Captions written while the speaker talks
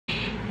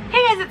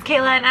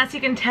Kayla, and as you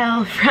can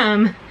tell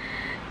from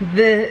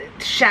the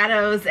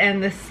shadows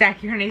and the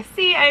stack you're gonna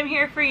see, I'm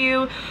here for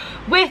you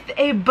with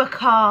a book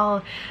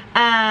haul.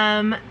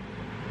 Yeah,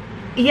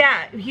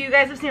 you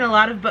guys have seen a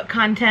lot of book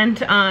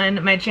content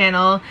on my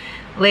channel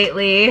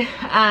lately,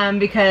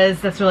 because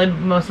that's really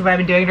most of what I've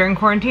been doing during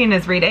quarantine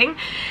is reading.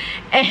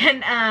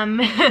 And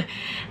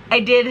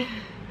I did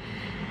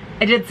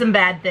some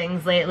bad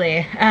things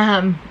lately,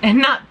 and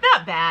not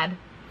bad,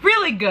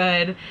 really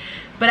good,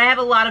 but I have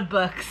a lot of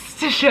books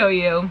to show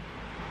you.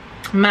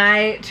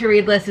 My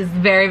to-read list is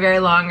very, very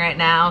long right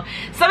now.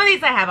 Some of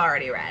these I have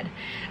already read,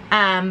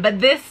 but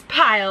this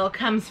pile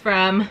comes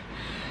from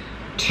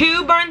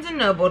 2 Barnes &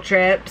 Noble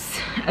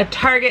trips, a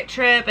Target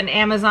trip, an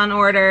Amazon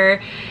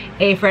order,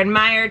 a Fred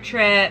Meyer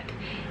trip,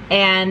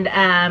 and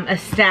a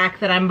stack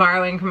that I'm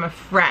borrowing from a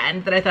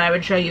friend that I thought I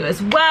would show you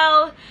as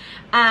well.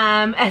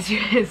 As you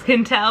guys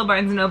can tell,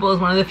 Barnes & Noble is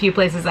one of the few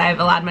places I've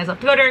allowed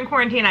myself to go during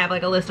quarantine. I have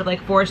like a list of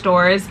like 4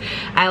 stores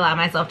I allow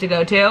myself to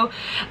go to,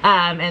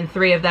 and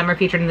 3 of them are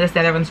featured in this.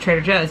 The other one's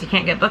Trader Joe's. You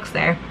can't get books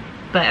there,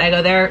 but I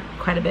go there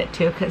quite a bit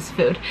too because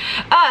food.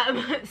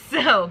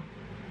 So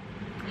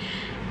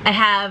I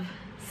have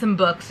some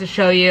books to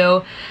show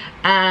you.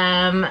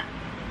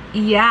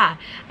 Yeah,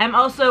 I'm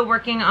also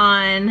working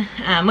on,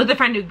 with a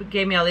friend who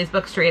gave me all these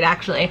books to read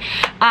actually,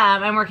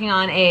 I'm working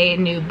on a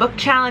new book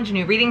challenge, a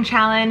new reading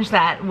challenge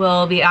that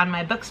will be on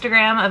my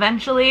Bookstagram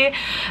eventually.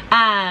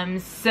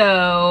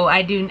 So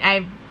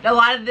a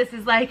lot of this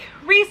is like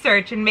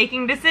research and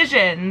making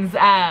decisions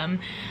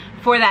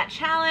for that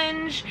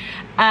challenge,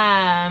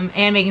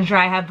 and making sure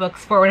I have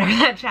books for whatever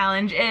that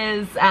challenge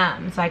is, so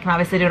I can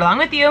obviously do it along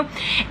with you.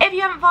 If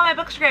you haven't followed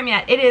my Bookstagram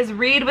yet, it is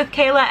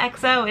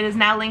ReadWithKaylaXO. It is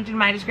now linked in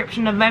my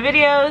description of my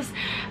videos.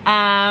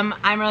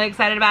 I'm really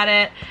excited about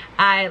it.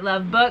 I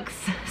love books,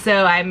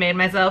 so I made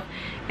myself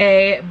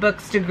a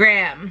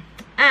Bookstagram.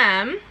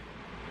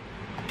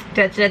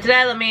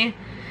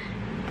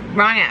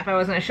 Wrong app. I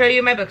was going to show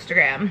you my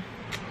Bookstagram.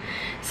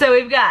 So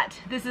we've got,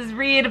 this is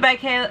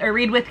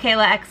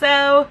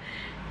ReadWithKaylaXO.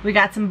 We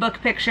got some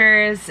book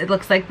pictures. It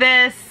looks like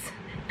this.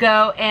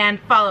 Go and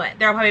follow it.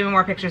 There will probably be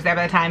more pictures there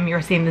by the time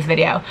you're seeing this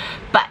video.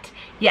 But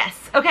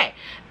yes, okay.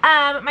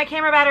 My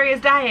camera battery is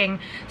dying,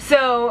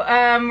 so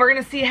we're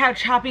gonna see how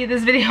choppy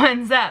this video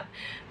ends up.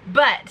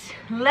 But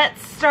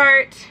let's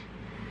start.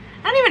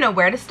 I don't even know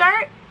where to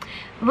start.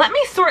 Let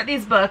me sort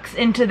these books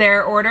into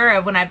their order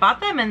of when I bought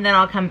them, and then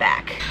I'll come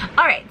back.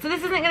 All right, so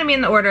this isn't gonna be in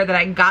the order that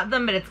I got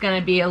them, but it's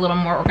gonna be a little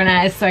more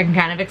organized so I can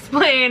kind of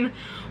explain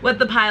what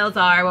the piles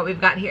are, what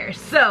we've got here.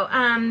 So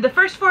the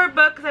first 4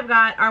 books I've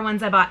got are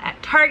ones I bought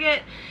at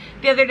Target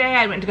the other day.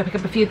 I went to go pick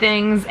up a few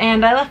things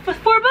and I left with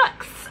 4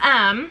 books.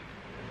 And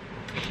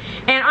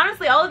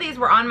honestly, all of these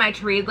were on my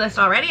to-read list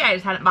already. I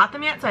just hadn't bought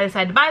them yet, so I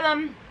decided to buy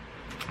them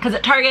because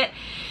at Target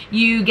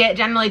you get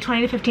generally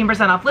 20 to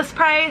 15% off list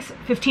price,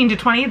 15 to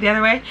 20 the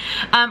other way,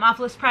 off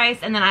list price,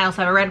 and then I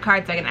also have a red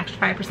card so I get an extra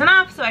 5%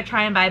 off, so I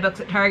try and buy books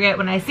at Target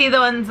when I see the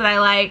ones that I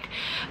like,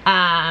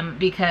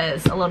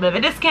 because a little bit of a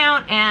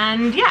discount.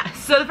 And yeah,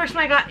 so the first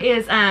one I got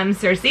is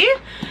Circe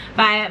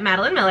by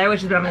Madeline Miller,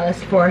 which has been on my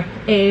list for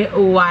a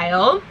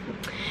while.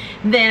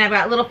 Then I've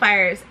got Little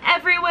Fires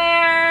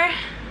Everywhere,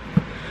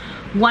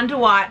 One to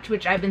Watch,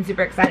 which I've been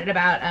super excited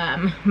about.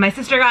 My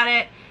sister got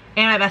it,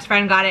 and my best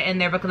friend got it in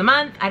their book of the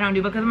month. I don't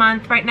do book of the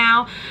month right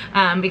now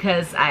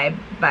because I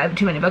buy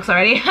too many books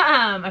already.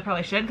 I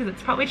probably should because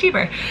it's probably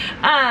cheaper.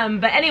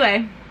 But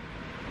anyway,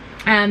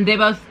 they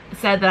both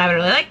said that I would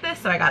really like this,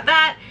 so I got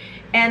that.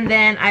 And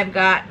then I've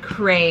got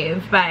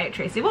Crave by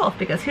Tracy Wolff,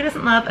 because who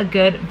doesn't love a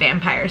good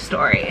vampire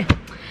story?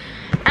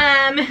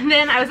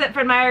 Then I was at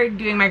Fred Meyer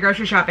doing my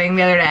grocery shopping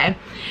the other day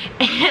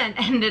and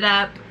ended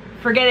up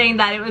forgetting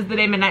that it was the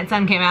day Midnight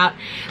Sun came out,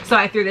 so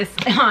I threw this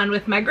on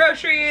with my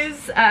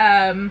groceries.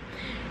 I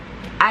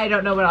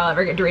don't know when I'll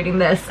ever get to reading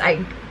this.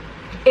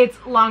 It's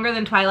longer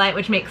than Twilight,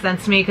 which makes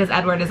sense to me because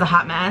Edward is a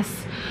hot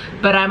mess,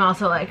 but I'm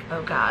also like,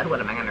 oh god, when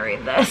am I gonna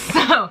read this?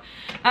 So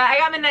I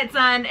got Midnight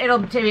Sun.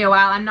 It'll take me a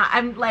while.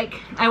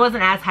 I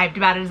wasn't as hyped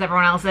about it as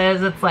everyone else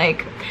is. It's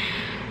like,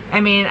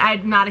 I mean,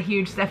 I'm not a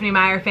huge Stephenie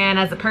Meyer fan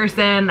as a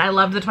person. I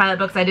love the Twilight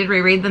books. I did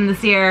reread them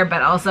this year,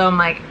 but also I'm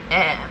like,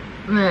 I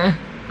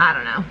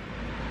don't know.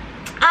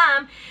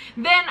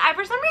 Then I,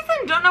 for some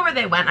reason, don't know where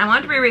they went. I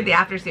wanted to reread the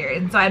After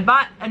series, and so I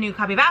bought a new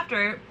copy of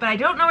After, but I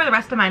don't know where the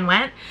rest of mine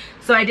went,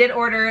 so I did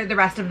order the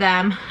rest of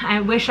them.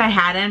 I wish I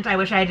hadn't. I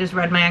wish I had just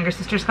read my younger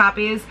sister's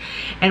copies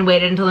and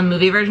waited until the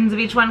movie versions of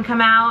each one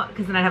come out,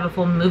 because then I'd have a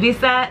full movie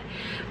set,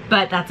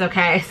 but that's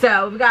okay.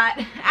 So we've got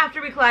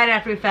After We Collided,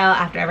 After We Fell,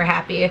 After Ever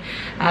Happy,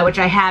 which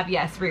I have,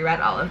 yes, reread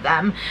all of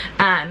them,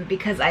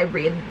 because I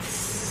read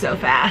so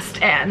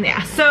fast. And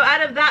yeah, so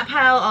out of that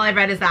pile, all I've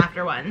read is the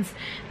After ones.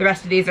 The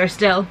rest of these are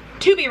still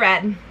to be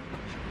read.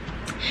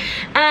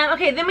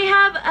 Okay, then we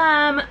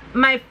have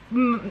my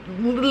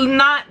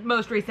not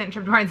most recent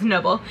trip to Barnes &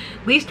 Noble,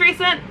 least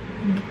recent,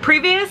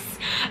 previous.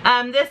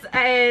 This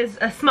is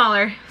a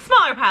smaller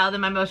pile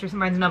than my most recent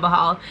Barnes & Noble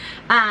haul.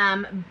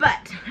 Yeah,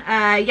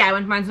 I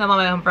went to Barnes & Noble on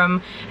my way home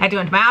from, I had to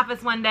go into my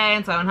office one day,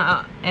 and so I went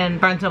home,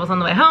 and Barnes & Noble's on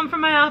the way home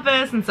from my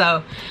office, and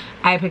so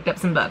I picked up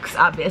some books,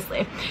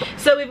 obviously.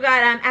 So we've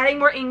got Adding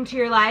More Ing to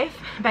Your Life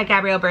by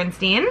Gabrielle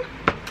Bernstein.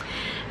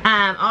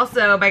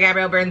 Also by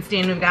Gabrielle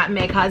Bernstein, we've got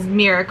May Cause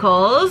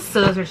Miracles.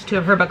 So those are just two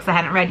of her books I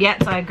hadn't read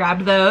yet, so I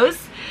grabbed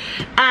those.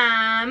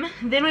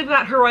 Then we've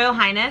got Her Royal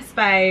Highness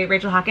by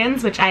Rachel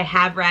Hawkins, which I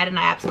have read and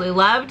I absolutely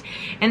loved.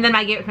 And then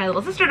I gave it to my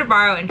little sister to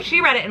borrow, and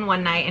she read it in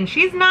one night, and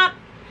she's not,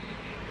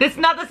 this is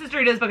not the sister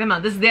who does book a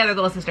month, this is the other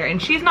little sister,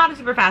 and she's not a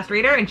super fast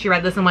reader, and she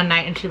read this in one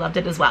night and she loved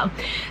it as well.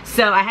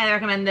 So I highly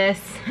recommend this.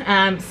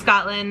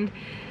 Scotland,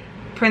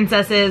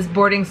 princesses,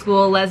 boarding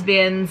school,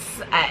 lesbians,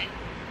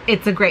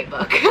 it's a great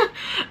book.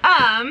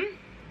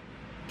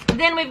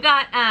 Then we've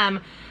got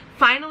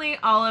finally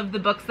all of the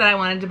books that I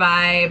wanted to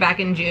buy back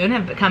in June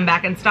have come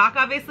back in stock,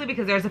 obviously,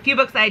 because there's a few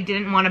books that I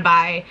didn't want to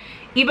buy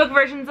ebook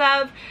versions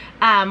of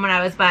when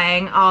I was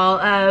buying all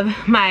of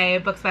my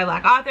books by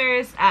Black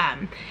authors.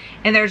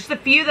 And there's just a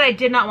few that I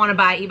did not want to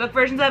buy ebook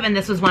versions of, and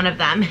this was one of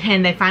them.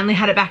 And they finally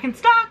had it back in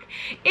stock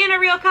in a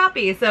real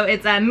copy. So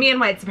it's Me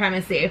and White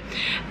Supremacy.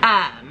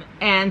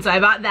 And so I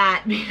bought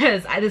that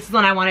because this is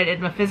one I wanted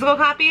in a physical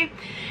copy,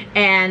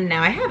 and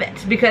now I have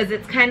it because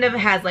it's kind of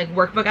has like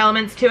workbook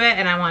elements to it,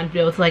 and I wanted to be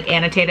able to like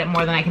annotate it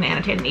more than I can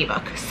annotate an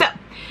ebook. So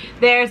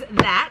there's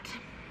that.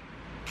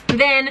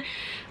 Then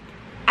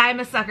I'm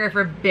a sucker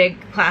for big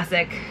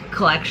classic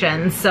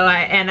collections, so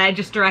I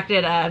just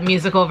directed a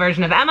musical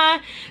version of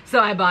Emma, so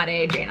I bought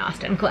a Jane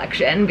Austen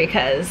collection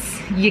because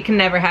you can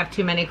never have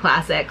too many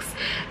classics.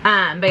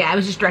 But yeah, I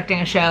was just directing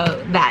a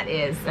show that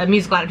is a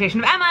musical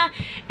adaptation of Emma,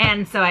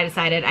 and so I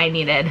decided I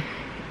needed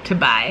to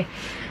buy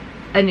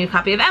a new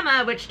copy of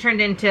Emma, which turned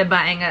into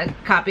buying a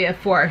copy of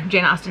 4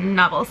 Jane Austen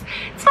novels.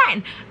 It's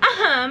fine.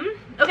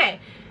 Okay,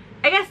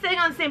 I guess staying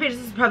on the same page,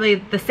 this is probably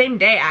the same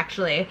day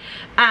actually.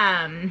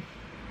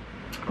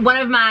 One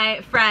of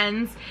my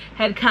friends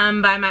had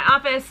come by my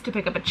office to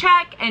pick up a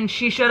check, and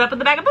she showed up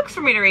with a bag of books for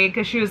me to read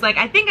because she was like,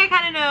 I think I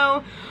kind of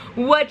know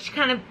which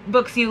kind of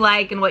books you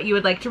like and what you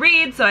would like to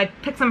read, so I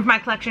picked some from my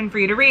collection for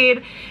you to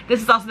read.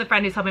 This is also the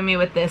friend who's helping me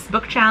with this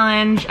book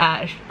challenge.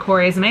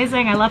 Corey is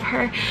amazing. I love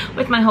her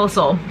with my whole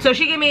soul. So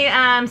she gave me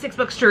 6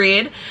 books to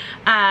read,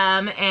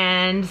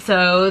 and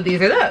so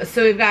these are those.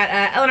 So we've got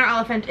Eleanor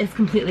Oliphant is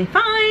Completely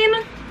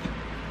Fine,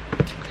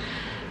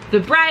 The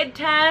Bride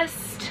Test,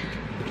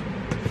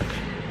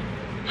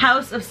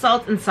 House of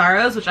Salt and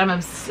Sorrows, which I'm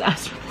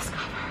obsessed with this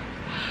cover.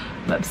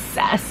 I'm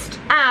obsessed.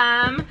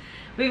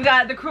 We've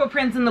got The Cruel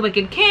Prince and the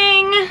Wicked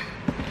King,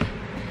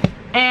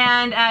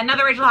 and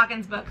another Rachel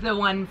Hawkins book, the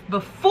one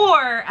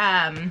before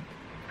Her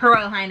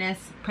Royal Highness,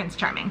 Prince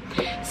Charming.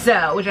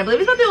 So, which I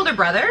believe is about the older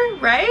brother,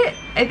 right?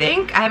 I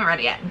think. I haven't read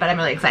it yet, but I'm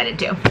really excited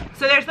to.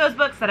 So there's those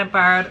books that I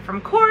borrowed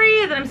from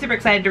Corey that I'm super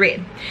excited to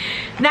read.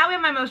 Now we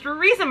have my most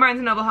recent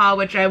Barnes & Noble haul,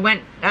 which I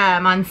went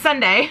on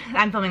Sunday.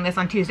 I'm filming this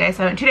on Tuesday,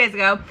 so I went 2 days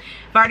ago.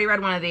 I've already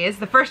read one of these.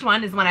 The first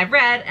one is one I've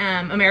read,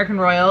 American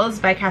Royals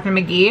by Catherine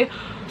McGee.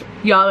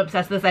 Y'all, I'm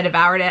obsessed with this. I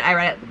devoured it. I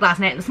read it last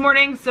night and this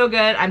morning. So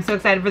good. I'm so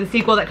excited for the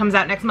sequel that comes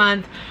out next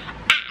month.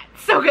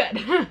 It's so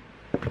good.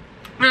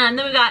 And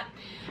then we got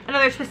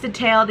another Twisted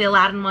Tale, the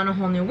Aladdin one, A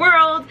Whole New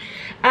World.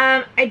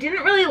 I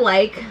didn't really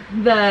like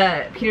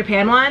the Peter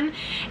Pan one,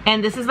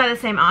 and this is by the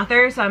same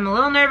author, so I'm a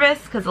little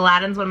nervous because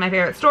Aladdin's one of my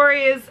favorite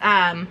stories,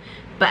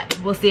 but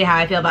we'll see how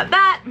I feel about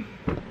that.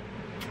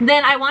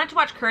 Then I wanted to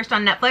watch Cursed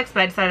on Netflix,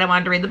 but I decided I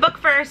wanted to read the book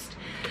first,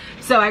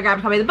 so I grabbed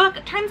a copy of the book.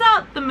 It turns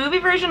out the movie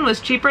version was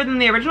cheaper than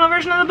the original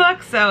version of the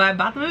book, so I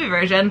bought the movie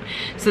version.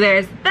 So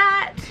there's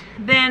that.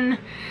 Then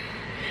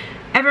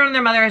everyone and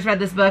their mother has read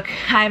this book.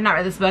 I have not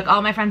read this book.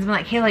 All my friends have been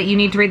like, Kayla, you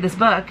need to read this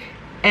book.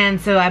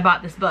 And so I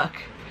bought this book,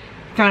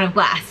 Throne of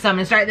Glass. So I'm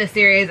gonna start this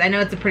series. I know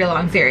it's a pretty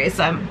long series,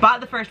 so I bought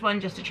the first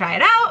one just to try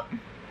it out.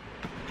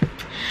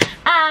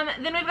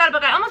 Then we've got a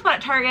book I almost bought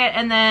at Target,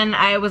 and then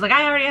I was like,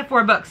 I already have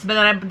 4 books, but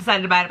then I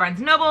decided to buy it at Barnes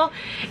 & Noble,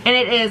 and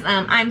it is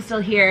I'm Still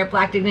Here,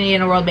 Black Dignity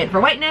in a World Made for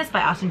Whiteness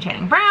by Austin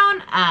Channing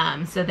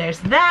Brown. So there's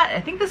that.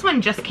 I think this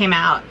one just came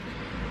out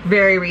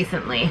very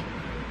recently.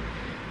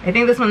 I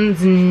think this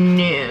one's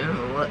new.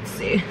 Let's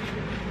see.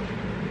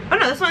 Oh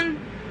no, this one,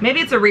 maybe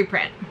it's a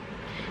reprint.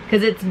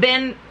 Because it's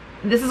been,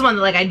 this is one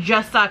that like I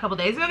just saw a couple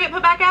days ago get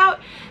put back out.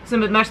 So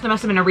there must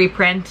have been a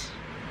reprint.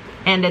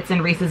 And it's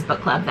in Reese's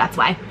book club, that's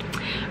why.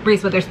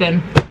 Reese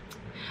Witherspoon.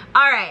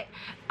 Alright.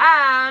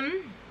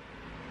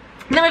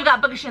 Then we've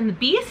got Bookish and the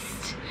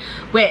Beast,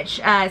 which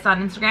I saw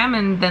on Instagram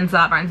and then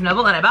saw at Barnes &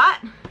 Noble and I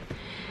bought.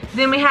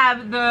 Then we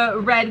have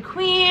The Red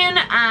Queen,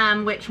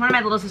 which one of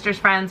my little sister's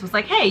friends was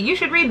like, hey, you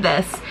should read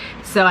this.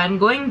 So I'm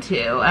going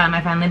to.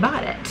 I finally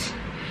bought it.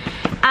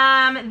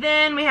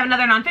 Then we have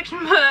another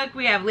nonfiction book.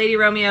 We have Lady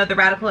Romeo, The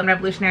Radical and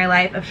Revolutionary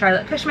Life of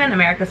Charlotte Cushman,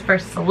 America's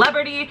First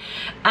Celebrity.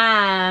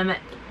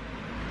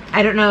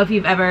 I don't know if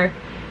you've ever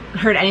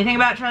heard anything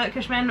about Charlotte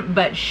Cushman,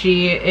 but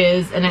she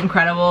is an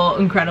incredible,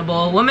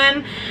 incredible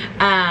woman.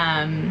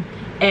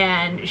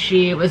 And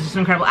she was just an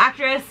incredible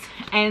actress.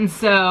 And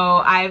so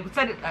I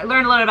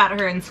learned a little about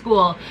her in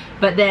school,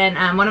 but then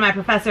one of my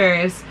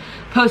professors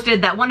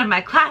posted that one of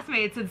my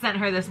classmates had sent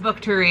her this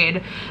book to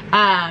read,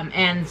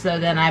 and so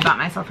then I bought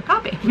myself a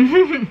copy.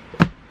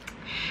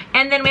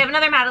 And then we have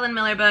another Madeline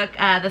Miller book,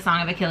 The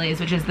Song of Achilles,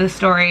 which is the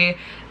story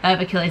of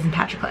Achilles and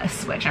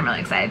Patroclus, which I'm really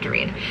excited to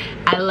read.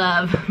 I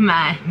love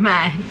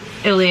my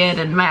Iliad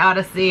and my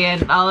Odyssey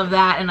and all of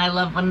that, and I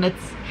love when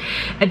it's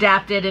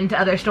adapted into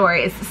other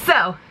stories.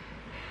 So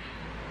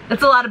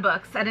that's a lot of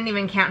books. I didn't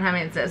even count how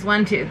many it says.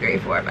 1, 2, 3,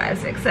 4, 5,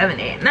 6, 7,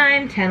 8,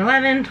 9, 10,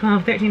 11,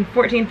 12, 13,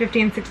 14,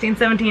 15, 16,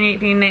 17,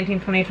 18, 19,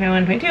 20,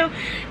 21, 22,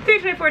 23,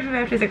 24,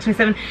 25, 26,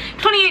 27,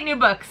 28 new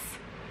books.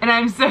 And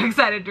I'm so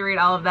excited to read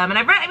all of them. And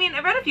I've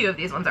read a few of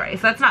these ones already,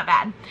 so that's not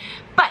bad.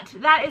 But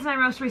that is my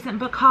most recent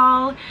book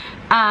haul.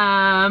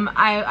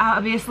 I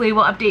obviously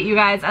will update you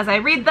guys as I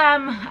read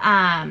them.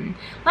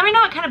 Let me know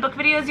what kind of book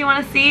videos you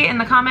want to see in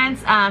the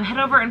comments. Head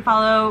over and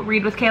follow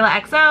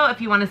ReadWithKaylaXO if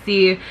you want to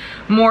see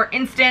more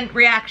instant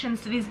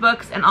reactions to these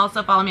books, and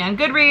also follow me on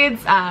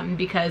Goodreads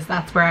because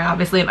that's where I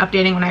obviously am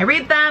updating when I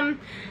read them.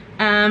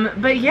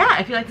 But yeah,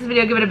 if you like this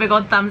video, give it a big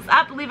old thumbs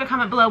up, leave a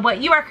comment below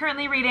what you are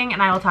currently reading,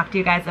 and I will talk to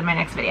you guys in my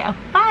next video.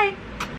 Bye!